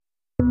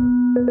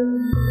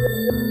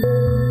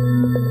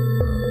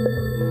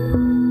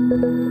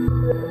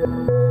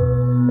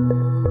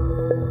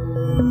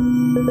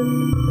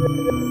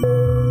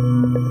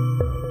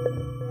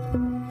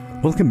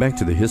Welcome back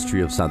to the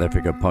History of South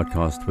Africa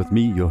podcast with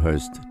me, your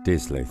host,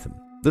 Des Latham.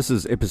 This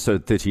is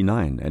episode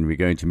 39, and we're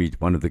going to meet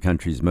one of the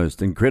country's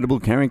most incredible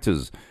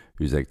characters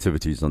whose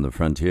activities on the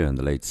frontier in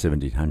the late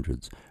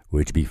 1700s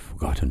were to be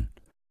forgotten,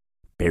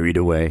 buried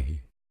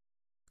away.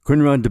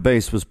 Coenraad de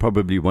Buys was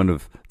probably one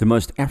of the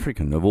most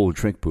African of all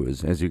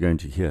trekboers, as you're going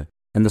to hear,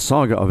 and the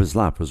saga of his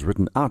life was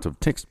written out of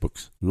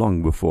textbooks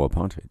long before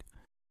apartheid.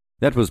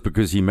 That was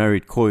because he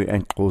married Khoe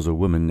and Xhosa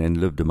women and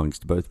lived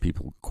amongst both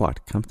people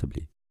quite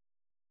comfortably.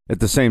 At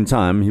the same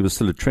time, he was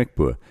still a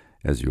trekboer,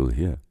 as you'll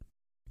hear.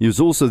 He was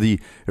also the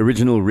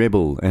original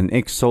rebel and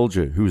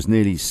ex-soldier who was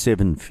nearly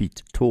 7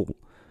 feet tall.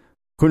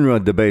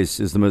 Coenraad de Buys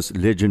is the most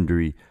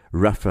legendary,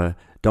 rougher,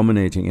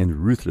 dominating and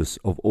ruthless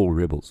of all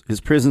rebels. His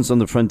presence on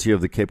the frontier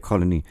of the Cape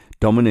Colony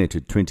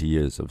dominated 20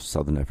 years of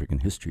Southern African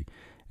history,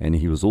 and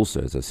he was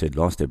also, as I said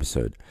last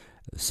episode,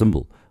 a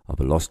symbol of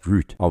a lost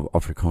root of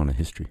Afrikaner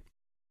history.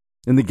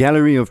 In the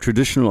gallery of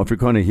traditional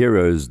Afrikaner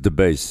heroes, de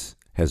Buys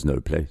has no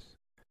place.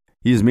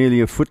 He is merely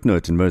a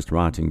footnote in most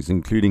writings,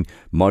 including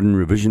modern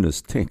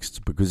revisionist texts,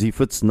 because he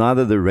fits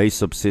neither the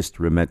race-obsessed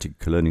romantic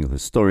colonial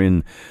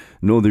historian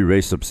nor the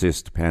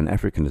race-obsessed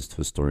Pan-Africanist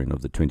historian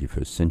of the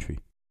 21st century.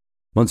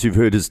 Once you've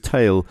heard his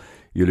tale,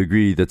 you'll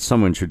agree that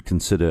someone should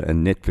consider a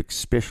Netflix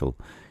special.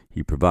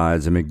 He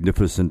provides a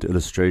magnificent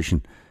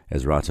illustration,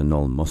 as writer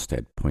Noel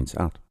Mostad points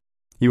out.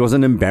 He was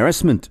an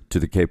embarrassment to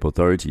the Cape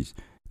authorities.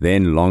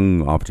 Then,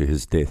 long after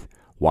his death,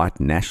 white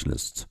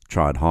nationalists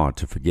tried hard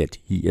to forget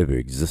he ever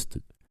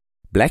existed.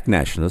 Black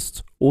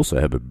nationalists also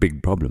have a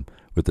big problem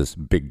with this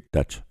big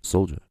Dutch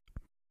soldier.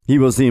 He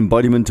was the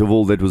embodiment of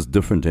all that was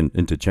different and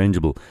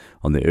interchangeable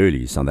on the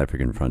early South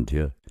African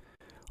frontier.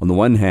 On the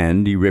one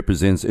hand, he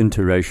represents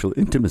interracial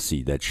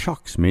intimacy that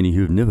shocks many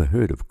who have never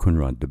heard of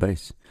Coenraad de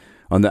Buys.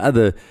 On the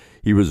other,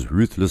 he was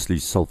ruthlessly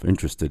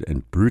self-interested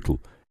and brutal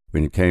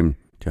when it came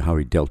to how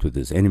he dealt with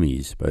his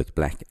enemies, both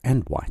black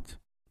and white.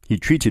 He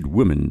treated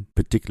women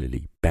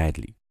particularly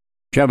badly.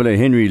 Traveller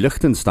Henry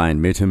Lichtenstein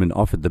met him and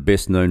offered the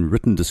best-known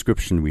written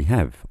description we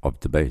have of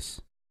de Buys.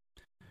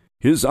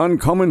 His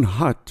uncommon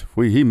height,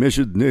 for he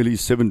measured nearly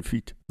 7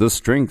 feet, the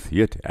strength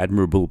yet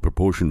admirable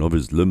proportion of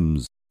his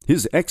limbs,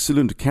 his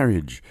excellent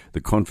carriage,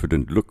 the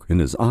confident look in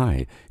his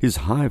eye, his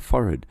high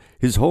forehead,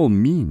 his whole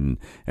mien,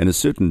 and a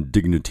certain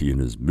dignity in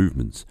his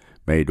movements,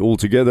 made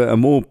altogether a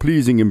more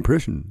pleasing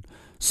impression.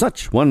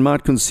 Such one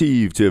might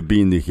conceive to have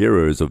been the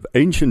heroes of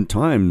ancient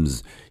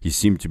times. He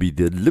seemed to be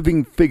the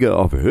living figure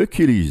of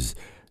Hercules,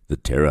 the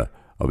terror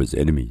of his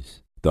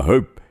enemies, the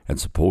hope and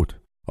support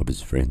of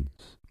his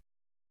friends.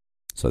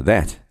 So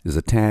that is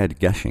a tad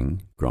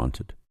gushing,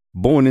 granted.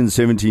 Born in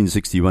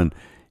 1761,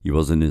 he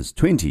was in his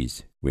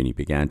 20s when he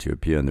began to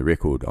appear on the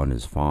record on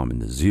his farm in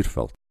the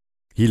Zuurveld.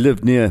 He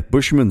lived near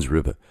Bushman's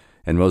River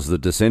and was the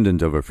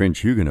descendant of a French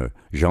Huguenot,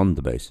 Jean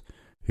de Buys,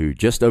 who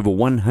just over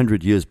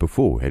 100 years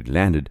before had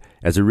landed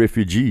as a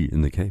refugee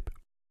in the Cape.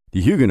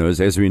 The Huguenots,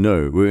 as we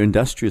know, were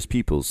industrious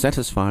people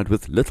satisfied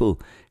with little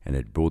and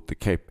had brought the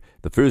Cape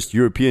the first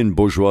European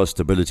bourgeois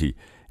stability,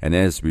 and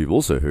as we've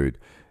also heard,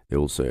 they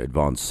also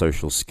advanced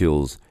social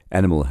skills,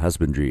 animal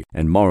husbandry,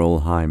 and moral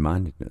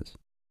high-mindedness.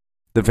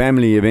 The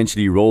family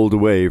eventually rolled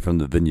away from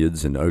the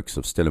vineyards and oaks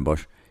of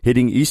Stellenbosch,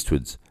 heading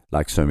eastwards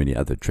like so many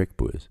other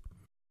trekboers.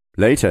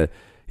 Later,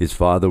 his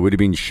father would have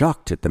been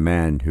shocked at the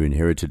man who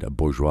inherited a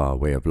bourgeois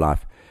way of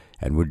life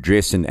and would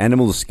dress in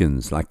animal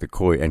skins like the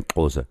Khoe and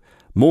Xhosa,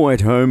 more at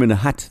home in a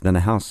hut than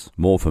a house,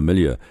 more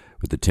familiar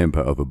with the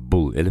temper of a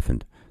bull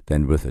elephant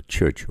than with a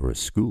church or a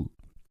school.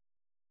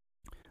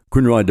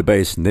 Coenraad de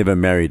Buys never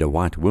married a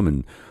white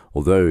woman,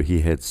 although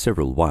he had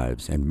several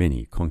wives and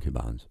many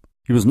concubines.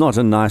 He was not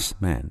a nice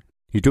man.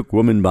 He took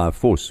women by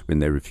force when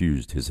they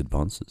refused his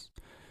advances.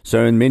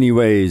 So in many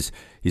ways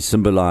he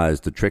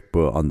symbolized the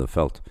trekboer on the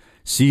veld,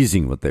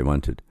 seizing what they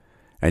wanted,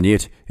 and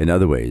yet, in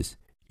other ways,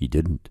 he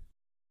didn't.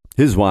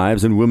 His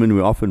wives and women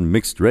were often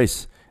mixed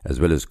race, as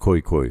well as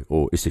Khoe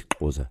or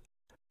isiXhosa.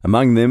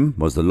 Among them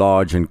was the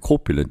large and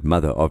corpulent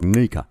mother of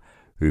Ngqika,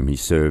 whom he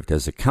served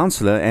as a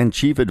counselor and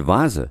chief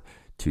advisor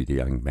to the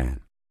young man.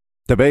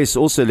 De Buys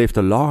also left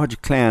a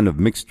large clan of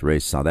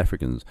mixed-race South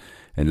Africans,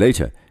 and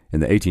later,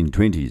 in the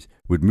 1820s,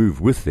 would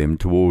move with them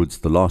towards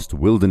the last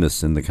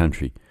wilderness in the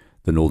country,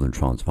 the Northern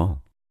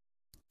Transvaal.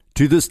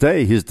 To this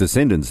day, his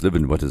descendants live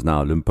in what is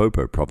now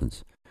Limpopo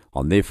province,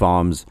 on their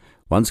farms,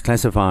 once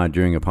classified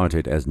during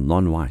apartheid as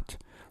non-white,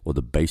 or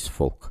the base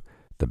folk,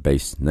 the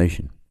base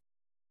nation.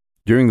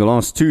 During the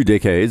last 2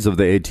 decades of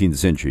the 18th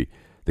century,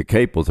 the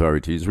Cape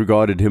authorities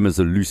regarded him as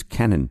a loose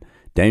cannon,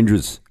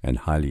 dangerous and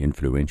highly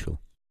influential.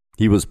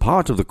 He was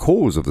part of the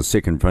cause of the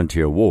Second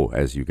Frontier War,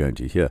 as you're going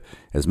to hear,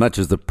 as much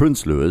as the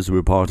Prinslooers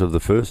were part of the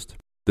first.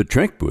 The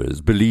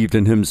trekboers believed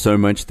in him so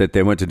much that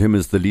they wanted him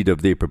as the leader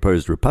of their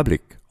proposed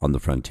republic on the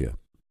frontier.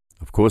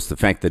 Of course, the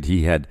fact that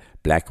he had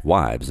black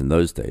wives in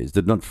those days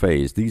did not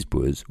faze these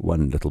boers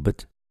one little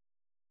bit.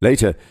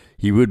 Later,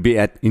 he would be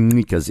at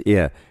Ngqika's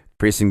ear,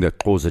 pressing the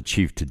Xhosa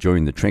chief to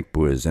join the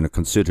trekboers in a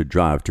concerted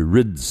drive to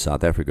rid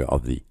South Africa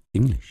of the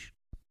English.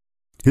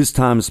 His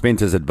time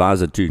spent as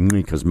advisor to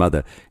Ngqika's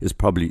mother is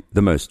probably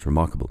the most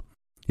remarkable.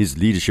 His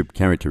leadership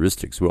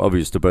characteristics were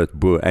obvious to both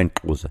Boer and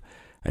Xhosa,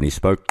 and he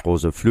spoke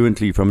Xhosa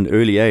fluently from an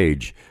early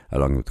age,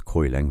 along with the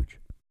Khoi language.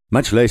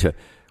 Much later,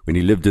 when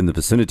he lived in the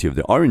vicinity of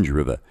the Orange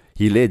River,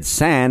 he led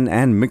San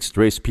and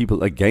mixed-race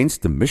people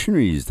against the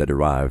missionaries that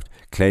arrived,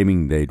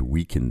 claiming they'd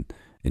weaken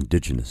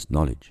indigenous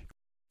knowledge.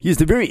 He is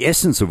the very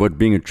essence of what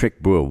being a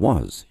trekboer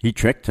was. He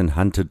trekked and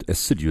hunted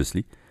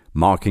assiduously,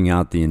 marking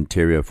out the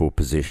interior for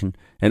possession,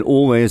 and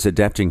always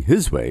adapting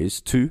his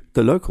ways to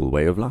the local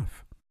way of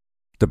life.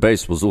 De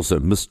Buys was also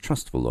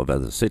mistrustful of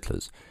other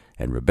settlers,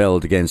 and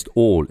rebelled against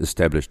all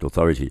established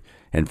authority,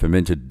 and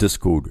fomented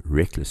discord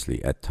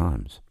recklessly at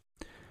times.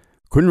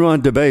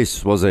 Coenraad de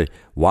Buys was a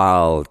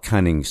wild,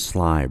 cunning,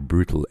 sly,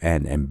 brutal,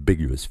 and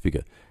ambiguous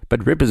figure,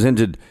 but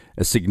represented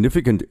a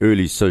significant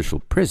early social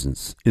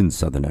presence in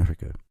southern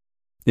Africa.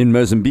 In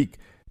Mozambique,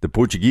 the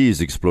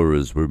Portuguese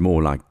explorers were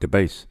more like de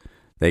Buys.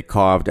 They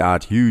carved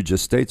out huge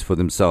estates for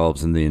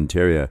themselves in the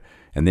interior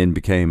and then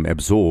became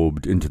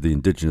absorbed into the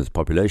indigenous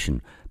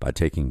population by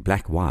taking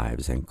black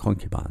wives and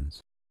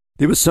concubines.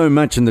 There was so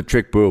much in the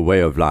trekboer way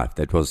of life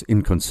that was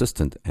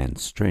inconsistent and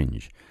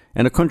strange,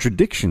 and a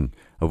contradiction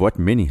of what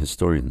many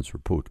historians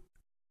report.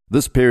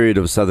 This period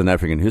of Southern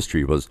African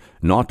history was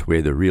not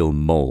where the real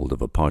mold of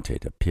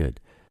apartheid appeared.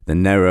 The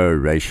narrow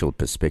racial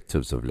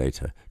perspectives of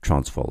later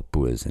Transvaal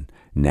Boers and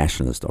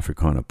nationalist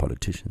Afrikaner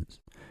politicians.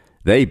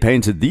 They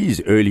painted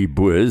these early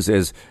Boers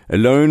as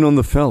alone on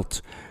the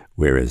veld,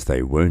 whereas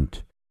they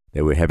weren't.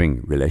 They were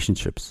having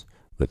relationships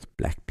with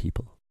black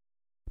people.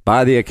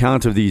 By the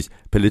account of these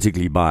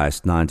politically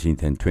biased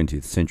 19th and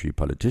 20th century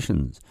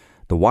politicians,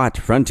 the white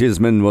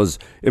frontiersman was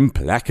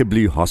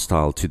implacably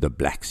hostile to the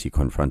blacks he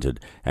confronted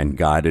and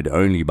guided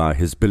only by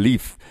his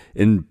belief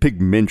in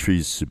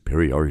pigmentary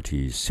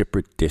superiority,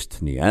 separate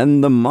destiny,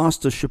 and the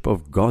mastership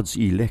of God's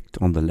elect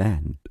on the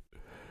land.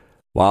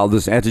 While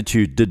this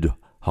attitude did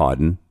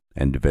harden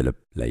and develop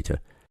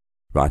later,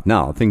 right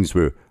now things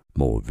were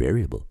more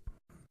variable.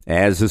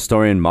 As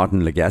historian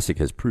Martin Legassic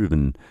has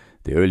proven,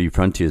 the early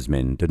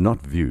frontiersmen did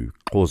not view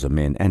Xhosa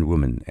men and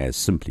women as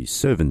simply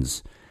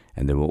servants,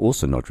 and they were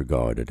also not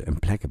regarded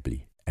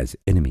implacably as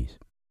enemies.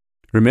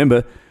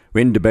 Remember,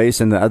 when de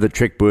Buys and the other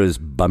trekboers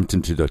bumped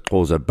into the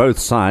Xhosa, both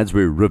sides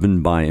were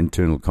riven by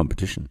internal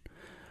competition.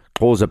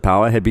 Xhosa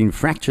power had been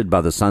fractured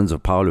by the sons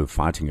of Paulo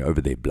fighting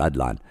over their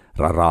bloodline,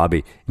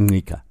 Rarabe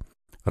Ngqika.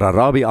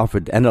 Rarabe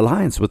offered an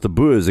alliance with the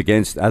Boers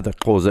against other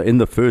Xhosa in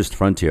the First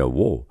Frontier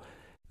War.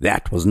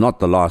 That was not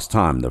the last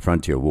time the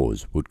frontier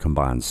wars would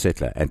combine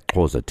settler and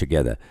Xhosa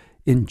together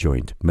in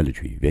joint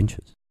military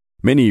ventures.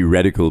 Many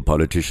radical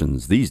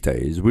politicians these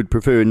days would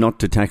prefer not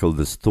to tackle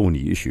this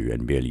thorny issue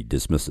and merely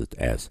dismiss it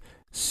as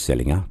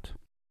selling out.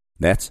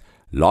 That's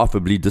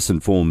laughably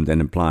disinformed and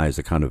implies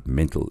a kind of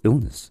mental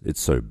illness.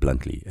 It's so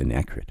bluntly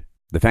inaccurate.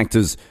 The fact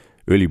is,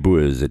 early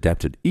Boers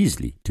adapted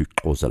easily to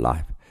Xhosa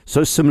life,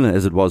 so similar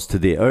as it was to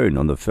their own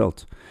on the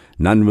veld.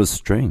 None was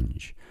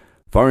strange.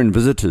 Foreign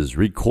visitors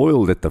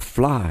recoiled at the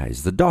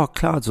flies, the dark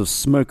clouds of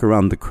smoke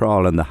around the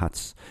kraal and the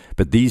huts,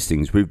 but these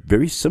things were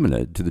very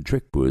similar to the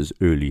trekboers'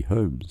 early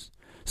homes.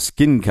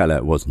 Skin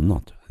color was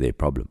not their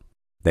problem.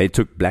 They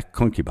took black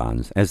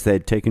concubines as they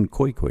had taken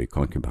Khoi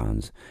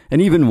concubines, and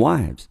even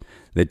wives.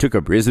 They took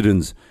up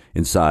residence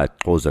inside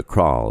Xhosa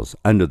kraals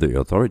under the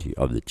authority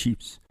of the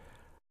chiefs.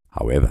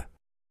 However,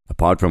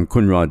 apart from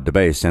Coenraad de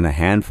Buys and a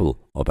handful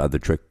of other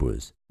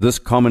trekboers, this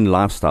common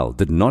lifestyle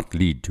did not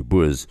lead to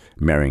Boers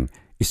marrying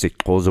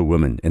isiXhosa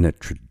women in a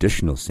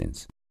traditional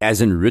sense,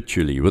 as in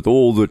ritually, with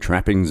all the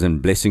trappings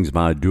and blessings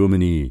by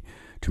Dominee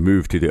to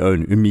move to their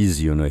own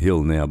umizi on a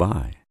hill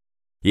nearby.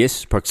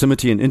 Yes,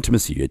 proximity and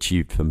intimacy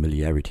achieved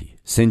familiarity,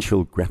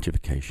 sensual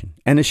gratification,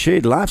 and a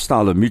shared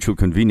lifestyle of mutual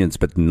convenience,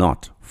 but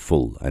not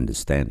full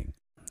understanding.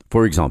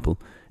 For example,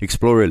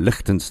 explorer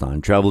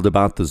Lichtenstein travelled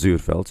about the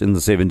Zuurveld in the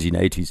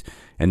 1780s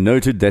and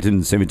noted that in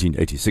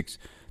 1786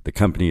 the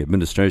company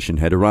administration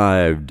had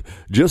arrived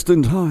just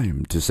in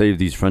time to save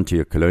these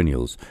frontier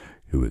colonials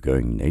who were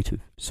going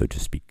native, so to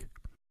speak.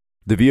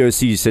 The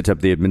VOC set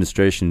up the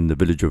administration in the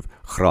village of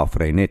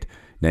Gqunukhwebe,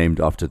 named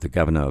after the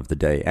governor of the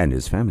day and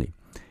his family.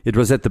 It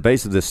was at the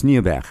base of the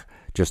Sneeuwberg,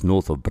 just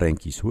north of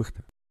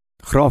Breintjieshoogte.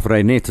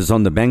 Gqunukhwebe is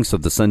on the banks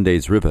of the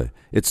Sundays River.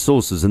 Its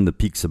source is in the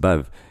peaks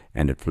above,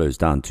 and it flows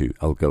down to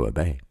Algoa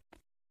Bay.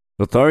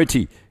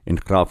 Authority in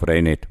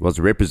Gqunukhwebe was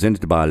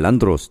represented by a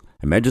landrost,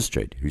 a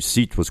magistrate whose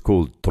seat was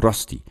called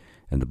Drosti,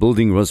 and the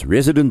building was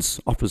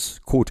residence, office,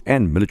 court,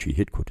 and military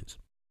headquarters.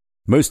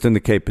 Most in the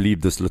Cape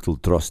believed this little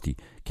Drosti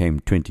came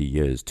 20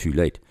 years too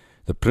late.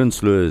 The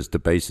Prinsleurs, de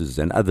Buys,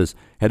 and others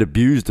had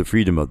abused the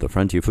freedom of the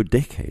frontier for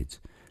decades.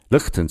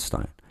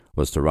 Lichtenstein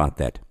was to write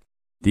that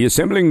the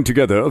assembling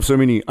together of so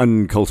many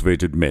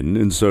uncultivated men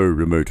in so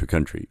remote a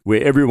country,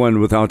 where everyone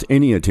without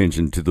any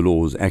attention to the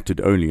laws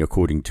acted only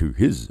according to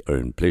his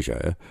own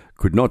pleasure,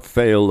 could not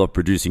fail of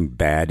producing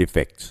bad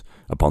effects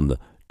upon the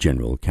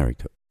general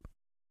character.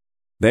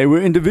 They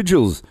were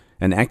individuals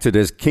and acted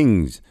as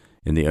kings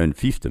in their own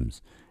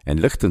fiefdoms, and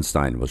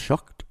Lichtenstein was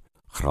shocked.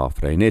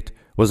 Gqunukhwebe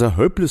was a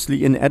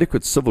hopelessly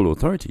inadequate civil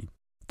authority.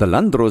 The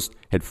Landdrost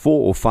had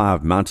 4 or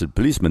 5 mounted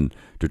policemen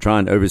to try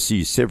and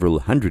oversee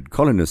several hundred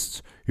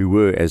colonists who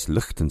were, as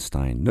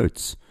Liechtenstein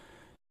notes,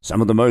 some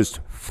of the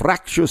most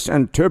fractious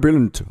and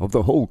turbulent of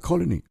the whole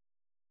colony.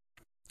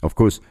 Of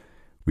course,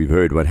 we've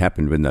heard what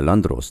happened when the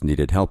Landdrost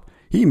needed help.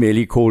 He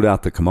merely called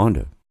out the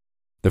commando.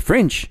 The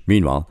French,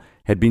 meanwhile,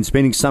 had been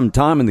spending some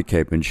time in the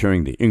Cape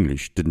ensuring the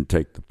English didn't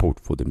take the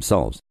port for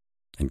themselves,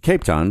 and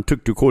Cape Town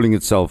took to calling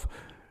itself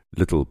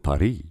Little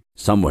Paris,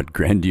 somewhat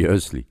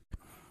grandiosely.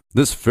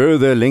 This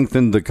further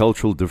lengthened the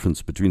cultural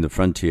difference between the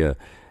frontier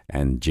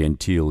and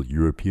genteel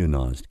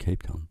Europeanized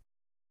Cape Town.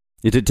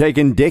 It had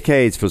taken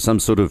decades for some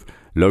sort of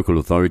local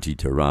authority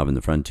to arrive in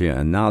the frontier,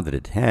 and now that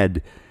it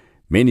had,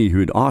 many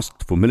who had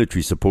asked for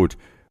military support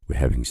were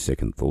having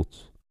second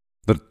thoughts.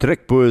 The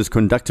trekboers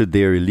conducted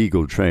their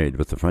illegal trade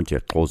with the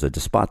frontier Xhosa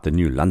despite the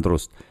new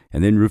Landdrost,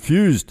 and then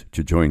refused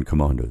to join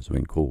commandos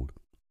when called.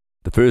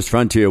 The First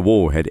Frontier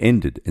War had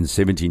ended in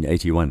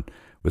 1781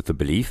 with the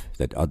belief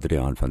that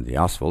Adriaan van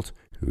Jaarsveld,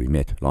 who we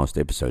met last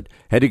episode,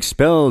 had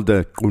expelled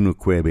the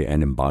Gqunukhwebe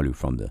and Mbalu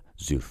from the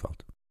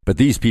Zuurveld. But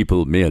these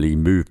people merely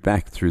moved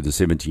back through the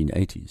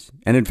 1780s,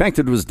 and in fact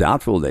it was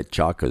doubtful that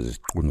Tshaka's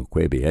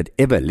Gqunukhwebe had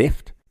ever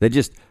left. They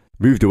just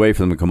moved away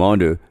from the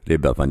commando,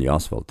 led by van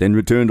Jaarsveld, then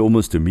returned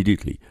almost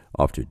immediately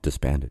after it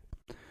disbanded.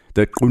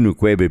 The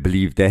Gqunukhwebe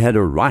believed they had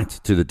a right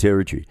to the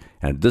territory,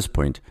 and at this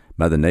point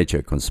Mother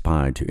Nature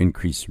conspired to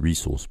increase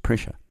resource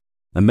pressure.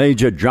 A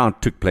major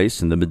drought took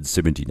place in the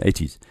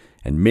mid-1780s,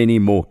 and many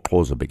more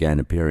Xhosa began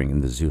appearing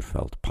in the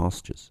Zuurveld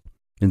pastures.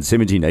 In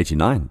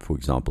 1789, for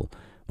example,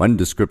 one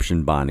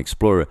description by an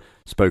explorer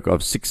spoke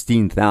of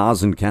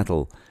 16,000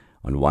 cattle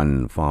on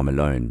one farm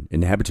alone,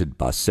 inhabited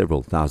by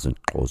several thousand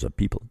Xhosa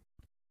people.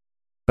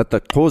 But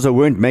the Xhosa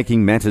weren't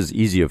making matters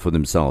easier for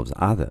themselves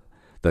either.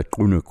 The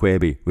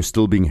Gqunukhwebe were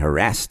still being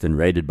harassed and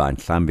raided by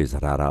Ngqambe's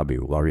Rarabe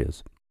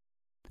warriors.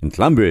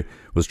 Ngqambe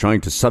was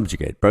trying to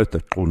subjugate both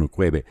the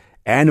Gqunukhwebe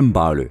and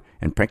Mbalu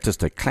and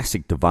practiced a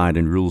classic divide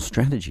and rule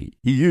strategy.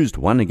 He used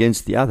one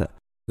against the other.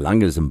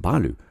 Langa's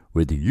Mbalu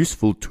were the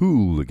useful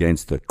tool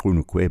against the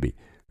Gqunukhwebe,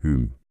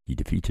 whom he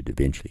defeated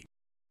eventually.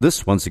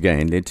 This once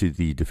again led to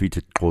the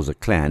defeated Xhosa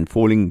clan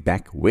falling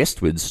back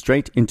westwards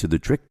straight into the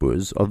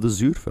trekboers of the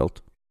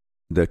Zuurveld.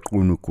 The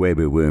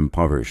Gqunukhwebe were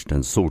impoverished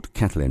and sought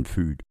cattle and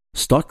food.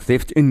 Stock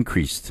theft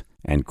increased,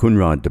 and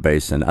Coenraad de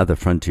Buys and other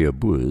frontier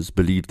Boers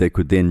believed they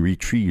could then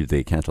retrieve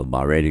their cattle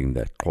by raiding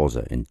the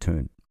Xhosa in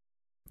turn.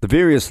 The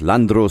various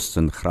Landdrosts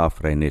and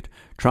Graafreinet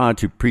tried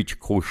to preach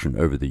caution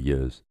over the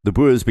years. The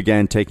Boers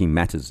began taking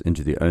matters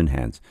into their own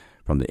hands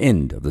from the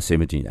end of the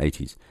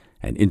 1780s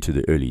and into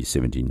the early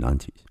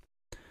 1790s.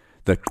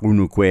 The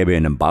Gqunukhwebe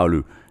and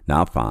Mbalu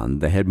now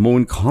found they had more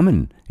in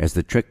common as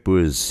the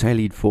trekboers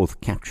sallied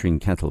forth capturing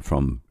cattle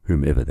from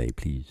whomever they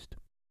pleased.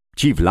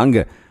 Chief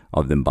Langa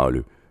of the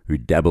Mbalu, who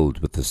dabbled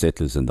with the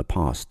settlers in the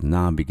past,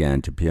 now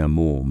began to peer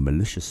more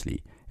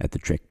maliciously at the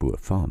trekboer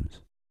farms.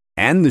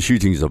 And the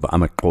shootings of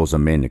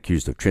Xhosa men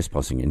accused of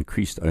trespassing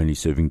increased, only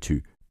serving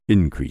to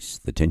increase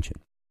the tension.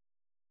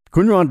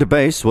 Coenraad de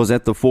Buys was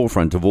at the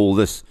forefront of all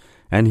this,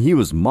 and he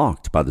was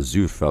marked by the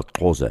Zuurveld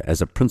Xhosa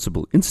as a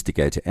principal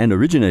instigator and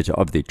originator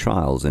of their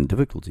trials and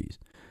difficulties.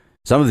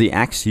 Some of the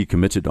acts he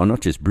committed are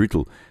not just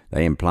brutal,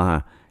 they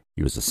imply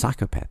he was a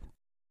psychopath.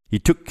 He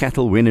took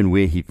cattle when and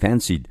where he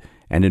fancied,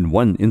 and in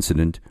one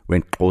incident,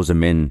 when Xhosa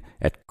men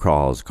at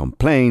kraals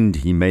complained,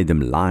 he made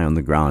them lie on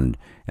the ground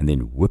and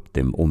then whipped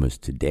them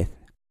almost to death.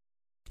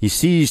 He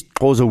seized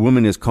Xhosa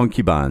women as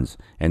concubines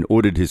and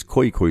ordered his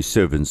Khoi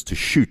servants to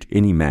shoot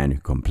any man who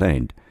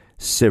complained.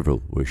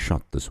 Several were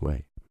shot this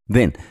way.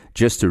 Then,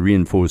 just to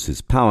reinforce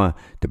his power,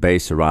 de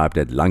Buys arrived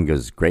at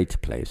Langa's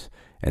great place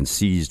and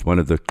seized one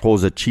of the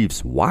Xhosa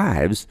chief's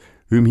wives,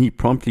 whom he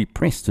promptly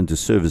pressed into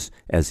service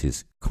as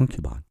his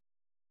concubine.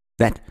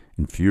 That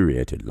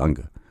infuriated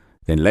Langa.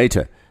 Then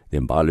later, the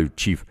Mbalu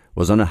chief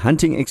was on a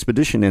hunting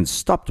expedition and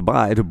stopped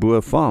by at a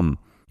Boer farm.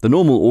 The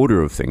normal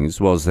order of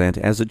things was that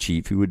as a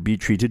chief he would be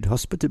treated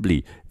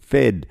hospitably,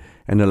 fed,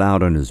 and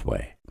allowed on his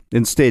way.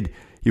 Instead,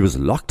 he was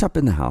locked up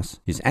in the house,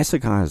 his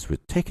assegais were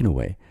taken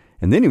away,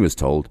 and then he was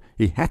told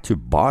he had to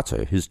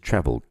barter his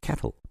travelled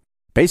cattle.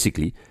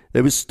 Basically,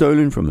 they were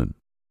stolen from him.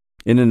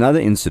 In another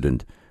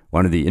incident,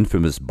 one of the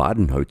infamous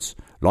Badenhoats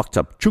locked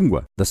up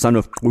Chungwa, the son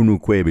of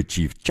Gqunukhwebe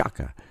chief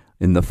Tshaka,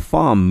 in the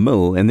farm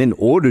mill and then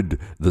ordered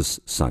this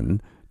son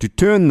to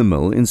turn the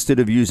mill instead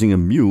of using a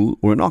mule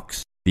or an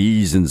ox.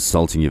 These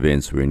insulting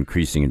events were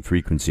increasing in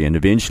frequency, and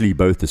eventually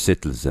both the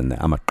settlers and the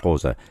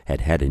Xhosa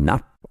had had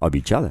enough of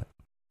each other.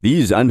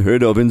 These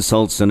unheard of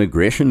insults and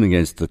aggression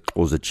against the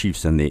Xhosa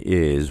chiefs and their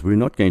heirs were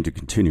not going to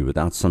continue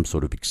without some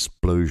sort of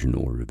explosion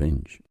or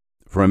revenge.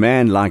 For a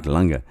man like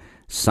Langa,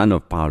 son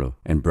of Paulo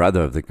and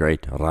brother of the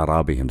great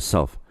Rarabe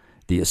himself,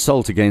 the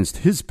assault against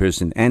his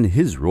person and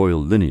his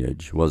royal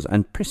lineage was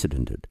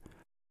unprecedented.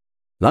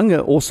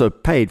 Langa also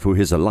paid for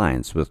his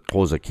alliance with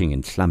Xhosa king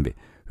Ngqambe,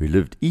 who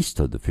lived east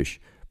of the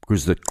fish,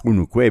 because the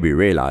Gqunukhwebe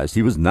realized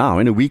he was now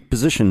in a weak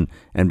position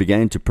and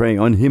began to prey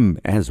on him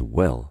as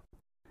well.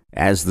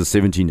 As the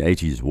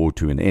 1780s wore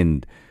to an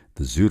end,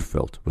 the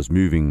Zuurveld was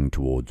moving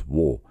towards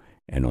war,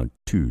 and on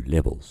two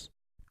levels,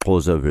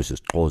 Xhosa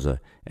versus Xhosa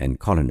and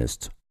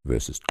colonists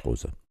versus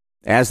Xhosa.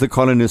 As the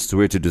colonists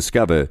were to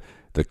discover,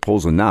 the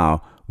Xhosa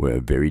now were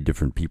a very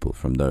different people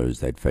from those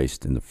they'd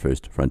faced in the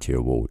first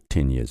frontier war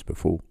 10 years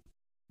before.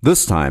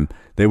 This time,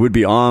 they would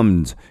be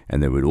armed,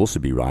 and they would also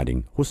be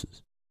riding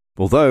horses.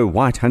 Although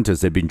white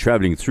hunters had been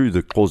travelling through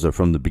the Xhosa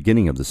from the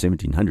beginning of the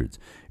 1700s,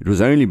 it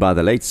was only by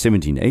the late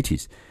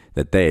 1780s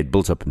that they had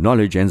built up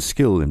knowledge and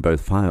skill in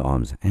both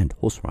firearms and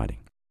horse riding.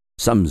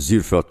 Some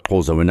Zuurveld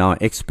Xhosa were now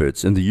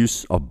experts in the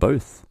use of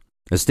both.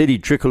 A steady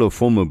trickle of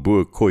former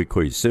Boer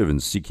Khoi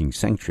servants seeking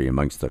sanctuary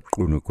amongst the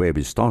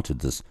Gqunukhwebe started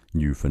this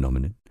new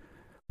phenomenon.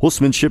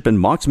 Horsemanship and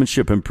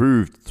marksmanship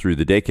improved through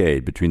the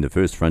decade between the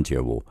First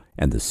Frontier War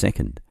and the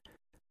Second.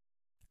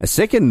 A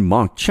second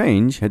marked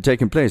change had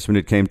taken place when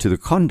it came to the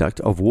conduct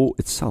of war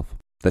itself.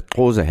 The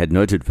Xhosa had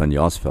noted Van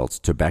Jaarsveld's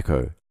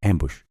tobacco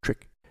ambush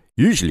trick.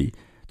 Usually,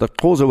 the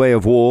Xhosa way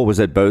of war was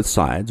that both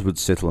sides would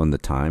settle on the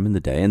time and the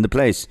day and the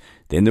place.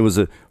 Then there was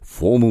a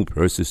formal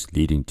process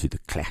leading to the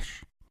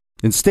clash.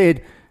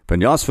 Instead,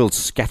 Van Jaarsveld's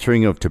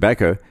scattering of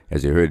tobacco,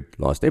 as you heard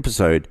last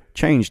episode,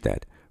 changed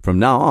that. From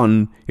now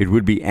on, it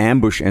would be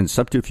ambush and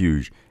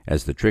subterfuge,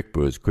 as the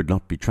trekboers could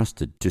not be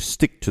trusted to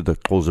stick to the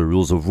Xhosa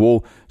rules of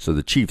war, so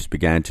the chiefs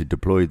began to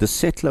deploy the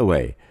settler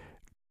way,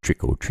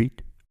 trick or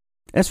treat.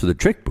 As for the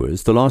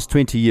trekboers, the last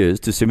 20 years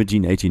to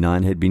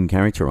 1789 had been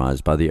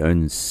characterized by their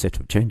own set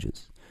of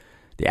changes.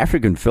 The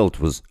African veld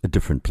was a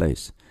different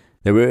place.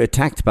 They were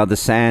attacked by the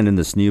San and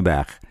the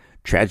Sneeuwberg.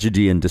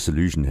 Tragedy and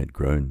disillusion had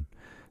grown.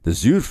 The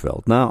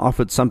Zuurveld now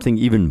offered something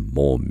even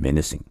more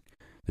menacing.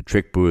 The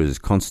trekboers'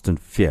 constant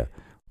fear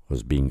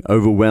was being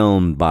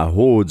overwhelmed by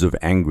hordes of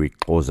angry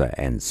Xhosa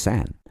and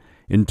San.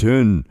 In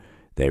turn,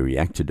 they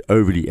reacted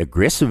overly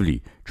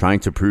aggressively, trying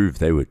to prove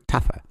they were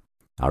tougher.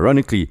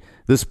 Ironically,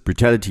 this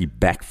brutality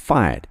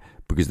backfired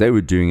because they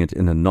were doing it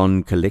in a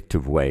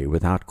non-collective way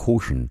without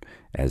caution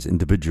as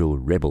individual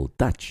rebel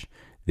Dutch,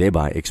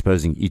 thereby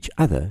exposing each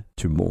other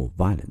to more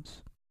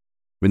violence.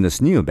 When the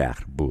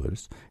Sneeuwberg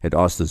Boers had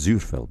asked the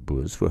Zuurveld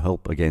Boers for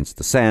help against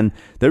the San,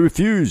 they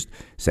refused,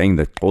 saying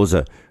that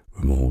Xhosa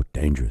were more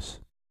dangerous.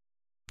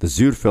 The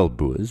Zuurveld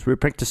Boers were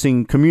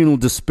practicing communal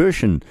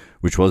dispersion,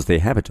 which was their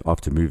habit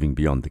after moving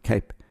beyond the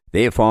Cape.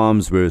 Their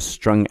farms were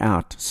strung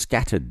out,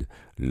 scattered,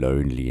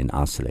 lonely and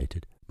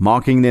isolated,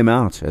 marking them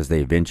out as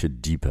they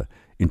ventured deeper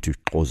into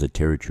Xhosa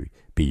territory,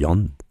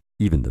 beyond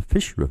even the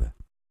Fish River.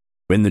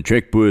 When the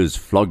trekboers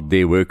flogged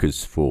their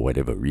workers for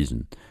whatever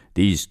reason,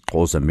 these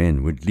Xhosa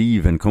men would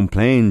leave and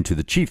complain to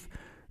the chief,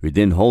 who would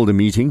then hold a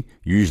meeting,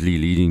 usually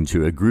leading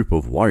to a group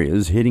of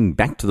warriors heading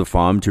back to the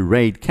farm to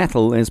raid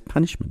cattle as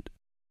punishment.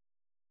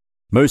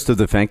 Most of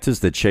the factors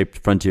that shaped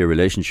frontier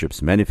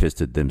relationships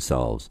manifested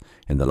themselves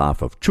in the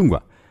life of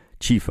Chungwa,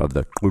 chief of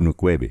the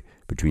Gqunukhwebe,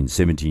 between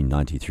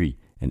 1793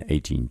 and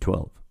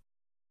 1812.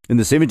 In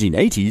the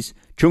 1780s,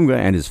 Chungwa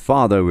and his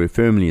father were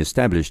firmly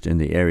established in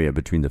the area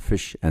between the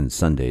Fish and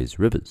Sundays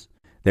rivers.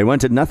 They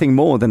wanted nothing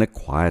more than a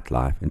quiet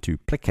life and to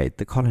placate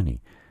the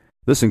colony.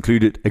 This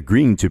included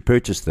agreeing to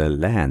purchase the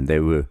land they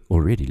were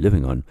already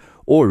living on,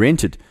 or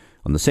rent it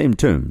on the same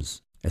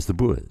terms as the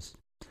Boers.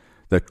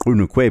 The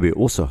Gqunukhwebe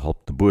also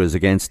helped the Boers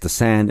against the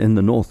San in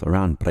the north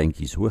around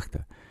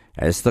Prentjieshoogte,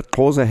 as the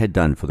Xhosa had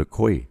done for the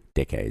Khoi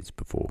decades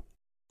before.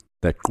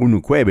 The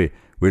Gqunukhwebe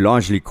were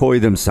largely Khoi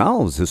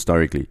themselves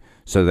historically,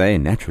 so they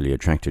naturally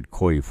attracted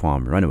Khoi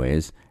farm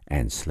runaways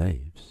and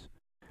slaves.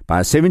 By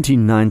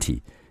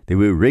 1790, there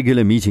were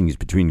regular meetings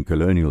between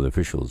colonial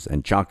officials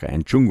and Tshaka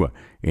and Chungwa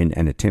in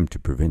an attempt to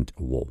prevent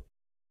a war.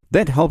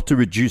 That helped to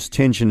reduce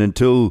tension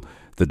until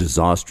the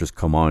disastrous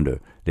commando,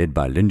 led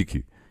by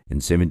Ngqika, in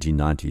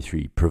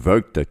 1793,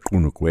 provoked the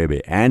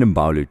Gqunukhwebe and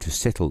Mbalu to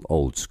settle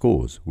old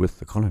scores with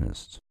the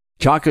colonists.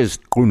 Tshaka's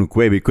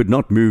Gqunukhwebe could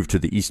not move to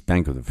the east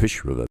bank of the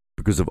Fish River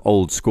because of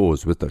old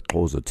scores with the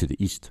Xhosa to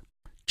the east.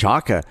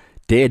 Tshaka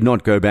dared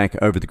not go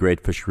back over the Great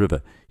Fish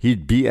River.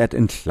 He'd be at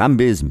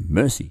Nhlambe's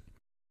mercy.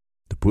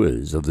 The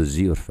Boers of the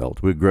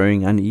Zuurveld were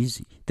growing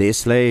uneasy, their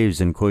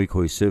slaves and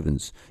Khoi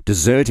servants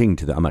deserting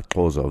to the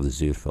Xhosa of the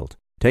Zuurveld,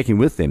 taking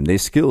with them their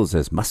skills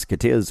as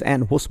musketeers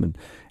and horsemen,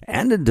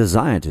 and a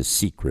desire to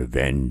seek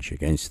revenge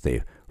against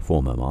their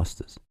former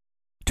masters.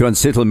 To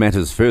unsettle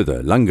matters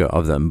further, Langa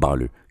of the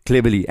Mbalu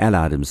cleverly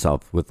allied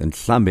himself with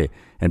Nhlambe,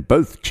 and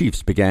both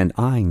chiefs began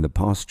eyeing the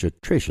pasture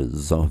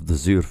treasures of the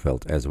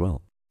Zuurveld as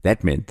well.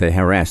 That meant they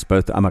harassed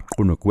both the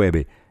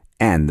Gqunukhwebe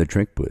and the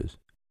trekboers.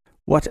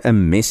 What a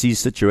messy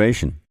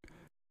situation.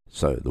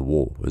 So the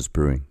war was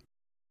brewing.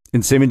 In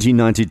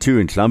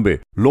 1792,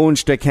 Nhlambe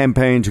launched a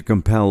campaign to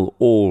compel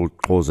all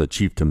Xhosa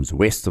chiefdoms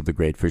west of the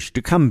Great Fish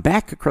to come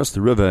back across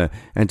the river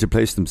and to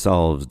place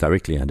themselves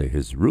directly under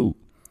his rule.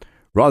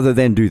 Rather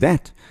than do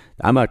that,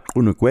 the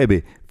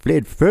Gqunukhwebe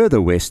fled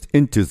further west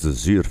into the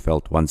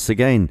Zuurveld once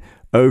again,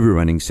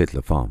 overrunning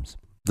settler farms.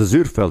 The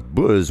Zuurveld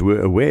Boers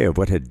were aware of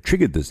what had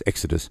triggered this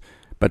exodus,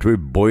 but were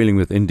boiling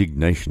with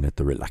indignation at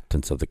the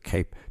reluctance of the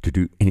Cape to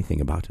do anything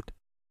about it.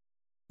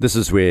 This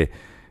is where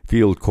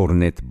Field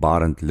Cornet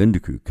Barend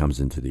Lindekoe comes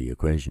into the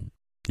equation.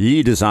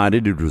 He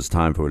decided it was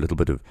time for a little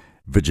bit of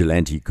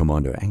vigilante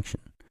commando action.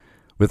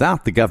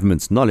 Without the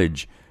government's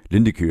knowledge,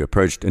 Lindekoe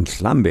approached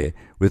Ngqika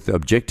with the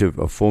objective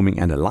of forming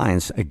an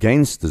alliance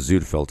against the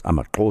Zuurveld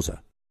Xhosa.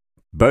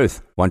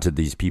 Both wanted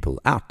these people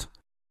out.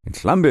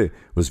 Ngqika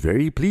was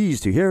very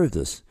pleased to hear of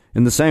this,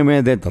 in the same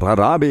way that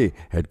Rarabe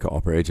had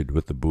cooperated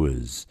with the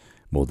Boers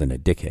more than a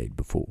decade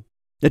before.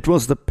 It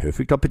was the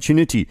perfect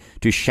opportunity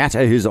to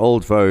shatter his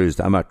old foes,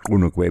 the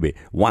Gqunukhwebe,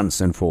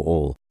 once and for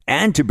all,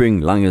 and to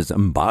bring Lange's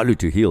Mbalu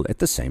to heel at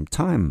the same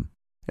time.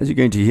 As you're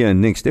going to hear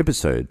in the next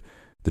episode,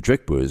 the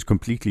trekboers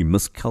completely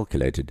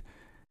miscalculated,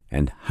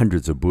 and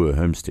hundreds of Boer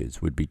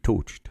homesteads would be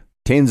torched.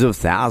 Tens of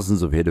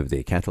thousands of head of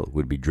their cattle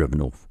would be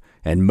driven off,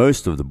 and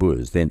most of the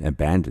Boers then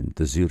abandoned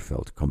the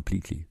Zuurveld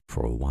completely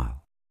for a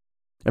while.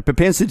 A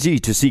propensity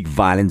to seek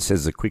violence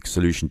as a quick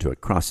solution to a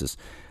crisis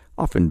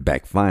often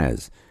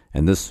backfires,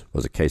 and this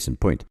was a case in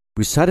point.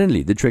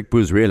 Suddenly the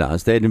trekboers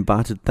realized they had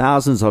invited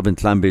thousands of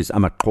Ngqika's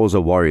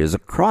Xhosa warriors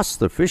across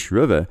the Fish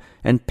River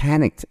and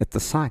panicked at the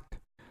sight.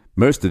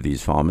 Most of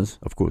these farmers,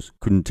 of course,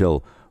 couldn't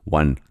tell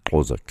one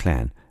Xhosa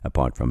clan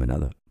apart from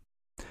another.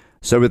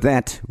 So with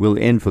that, we'll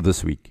end for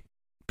this week.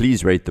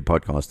 Please rate the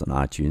podcast on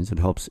iTunes. It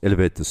helps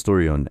elevate the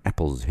story on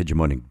Apple's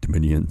hegemonic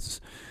dominions.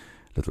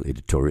 Little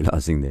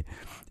editorializing there.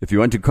 If you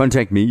want to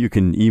contact me, you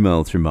can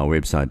email through my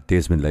website,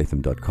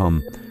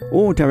 desmondlatham.com,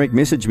 or direct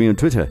message me on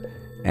Twitter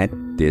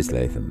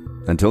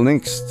 @DesLatham. Until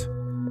next,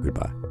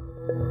 goodbye.